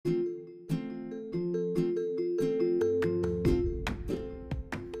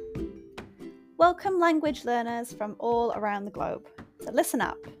Welcome language learners from all around the globe to Listen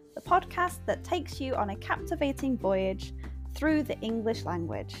Up, the podcast that takes you on a captivating voyage through the English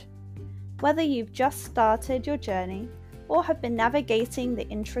language. Whether you've just started your journey or have been navigating the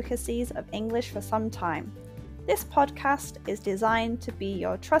intricacies of English for some time, this podcast is designed to be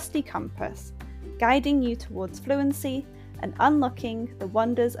your trusty compass, guiding you towards fluency and unlocking the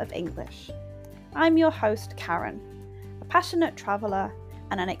wonders of English. I'm your host, Karen, a passionate traveller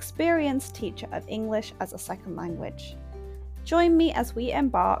and an experienced teacher of English as a second language. Join me as we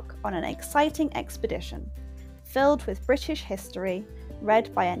embark on an exciting expedition filled with British history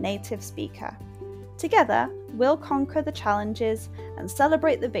read by a native speaker. Together, we'll conquer the challenges and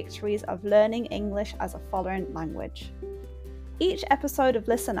celebrate the victories of learning English as a foreign language. Each episode of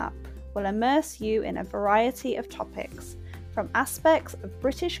Listen Up will immerse you in a variety of topics, from aspects of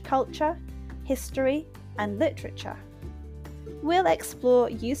British culture, history, and literature. We'll explore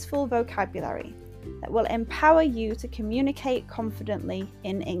useful vocabulary that will empower you to communicate confidently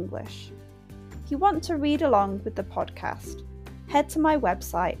in English. If you want to read along with the podcast, head to my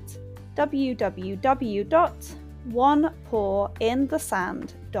website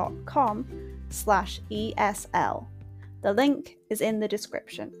www.onepawinthesand.com/ESL. The link is in the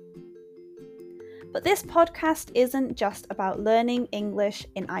description. But this podcast isn't just about learning English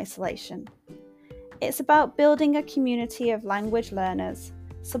in isolation. It's about building a community of language learners,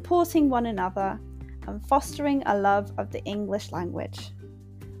 supporting one another, and fostering a love of the English language.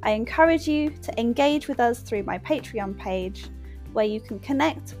 I encourage you to engage with us through my Patreon page, where you can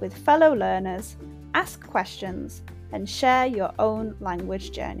connect with fellow learners, ask questions, and share your own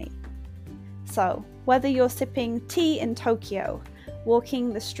language journey. So, whether you're sipping tea in Tokyo,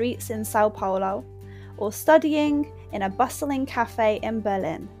 walking the streets in Sao Paulo, or studying in a bustling cafe in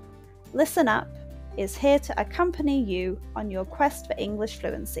Berlin, Listen Up is here to accompany you on your quest for English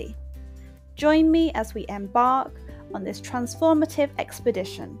fluency. Join me as we embark on this transformative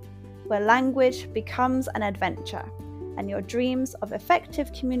expedition, where language becomes an adventure and your dreams of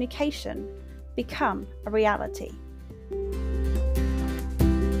effective communication become a reality.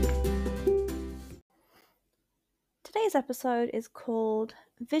 Today's episode is called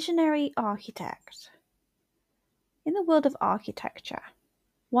Visionary Architect. In the world of architecture,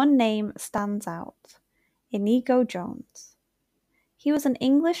 one name stands out: Inigo Jones. He was an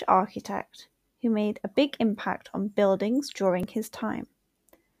English architect who made a big impact on buildings during his time.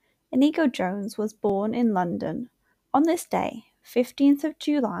 Inigo Jones was born in London on this day, 15th of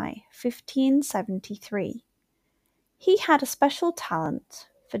July, 1573. He had a special talent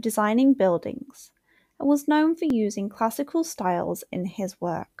for designing buildings and was known for using classical styles in his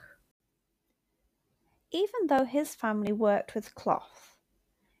work. Even though his family worked with cloth,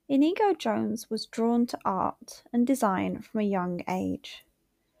 Inigo Jones was drawn to art and design from a young age.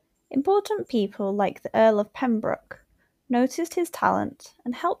 Important people like the Earl of Pembroke noticed his talent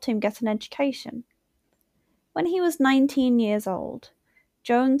and helped him get an education. When he was 19 years old,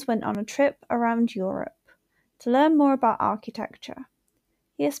 Jones went on a trip around Europe to learn more about architecture.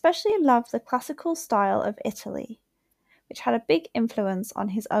 He especially loved the classical style of Italy, which had a big influence on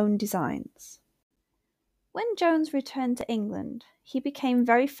his own designs. When Jones returned to England, he became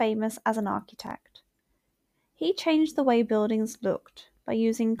very famous as an architect. He changed the way buildings looked by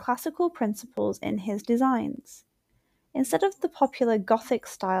using classical principles in his designs. Instead of the popular Gothic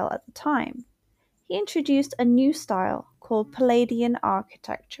style at the time, he introduced a new style called Palladian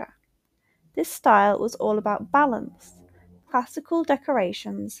architecture. This style was all about balance, classical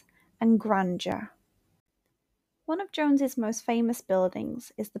decorations, and grandeur. One of Jones's most famous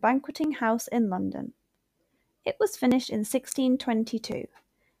buildings is the Banqueting House in London. It was finished in 1622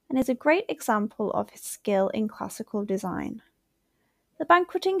 and is a great example of his skill in classical design. The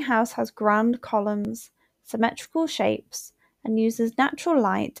Banqueting House has grand columns, symmetrical shapes, and uses natural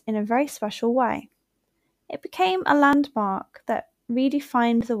light in a very special way. It became a landmark that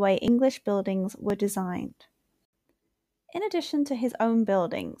redefined the way English buildings were designed. In addition to his own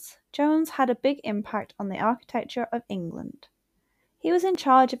buildings, Jones had a big impact on the architecture of England. He was in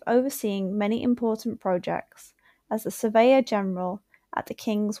charge of overseeing many important projects as the Surveyor General at the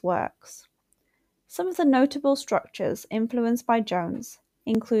King's Works. Some of the notable structures influenced by Jones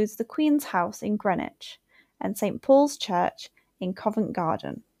includes the Queen's House in Greenwich and St. Paul's Church in Covent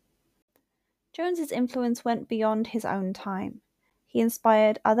Garden. Jones's influence went beyond his own time. He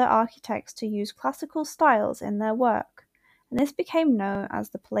inspired other architects to use classical styles in their work, and this became known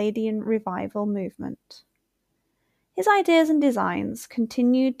as the Palladian Revival movement. His ideas and designs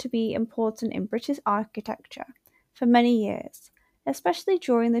continued to be important in British architecture for many years, especially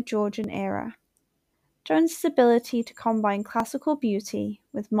during the Georgian era. Jones's ability to combine classical beauty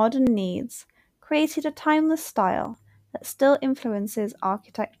with modern needs created a timeless style that still influences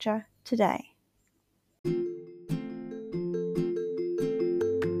architecture today.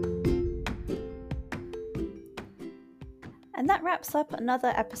 And that wraps up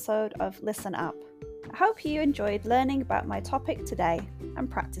another episode of Listen Up. I hope you enjoyed learning about my topic today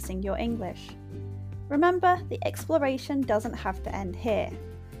and practicing your English. Remember, the exploration doesn't have to end here.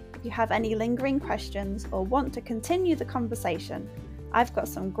 If you have any lingering questions or want to continue the conversation, I've got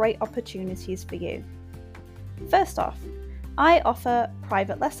some great opportunities for you. First off, I offer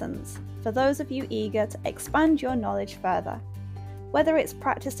private lessons for those of you eager to expand your knowledge further, whether it's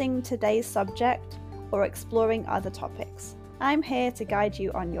practicing today's subject or exploring other topics. I'm here to guide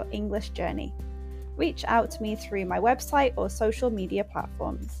you on your English journey. Reach out to me through my website or social media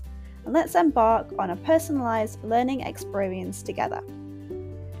platforms, and let's embark on a personalised learning experience together.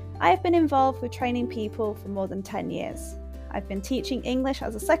 I have been involved with training people for more than 10 years. I've been teaching English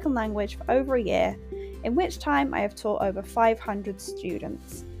as a second language for over a year, in which time I have taught over 500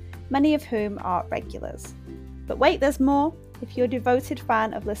 students, many of whom are regulars. But wait, there's more! If you're a devoted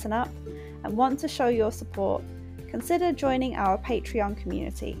fan of Listen Up and want to show your support, consider joining our Patreon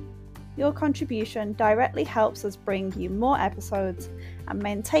community. Your contribution directly helps us bring you more episodes and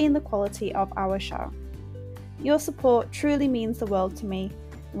maintain the quality of our show. Your support truly means the world to me,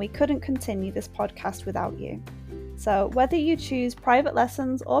 and we couldn't continue this podcast without you. So whether you choose private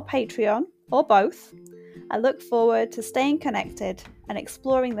lessons or Patreon, or both, I look forward to staying connected and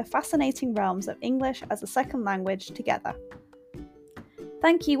exploring the fascinating realms of English as a second language together.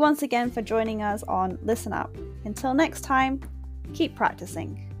 Thank you once again for joining us on Listen Up. Until next time, keep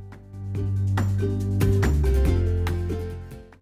practicing.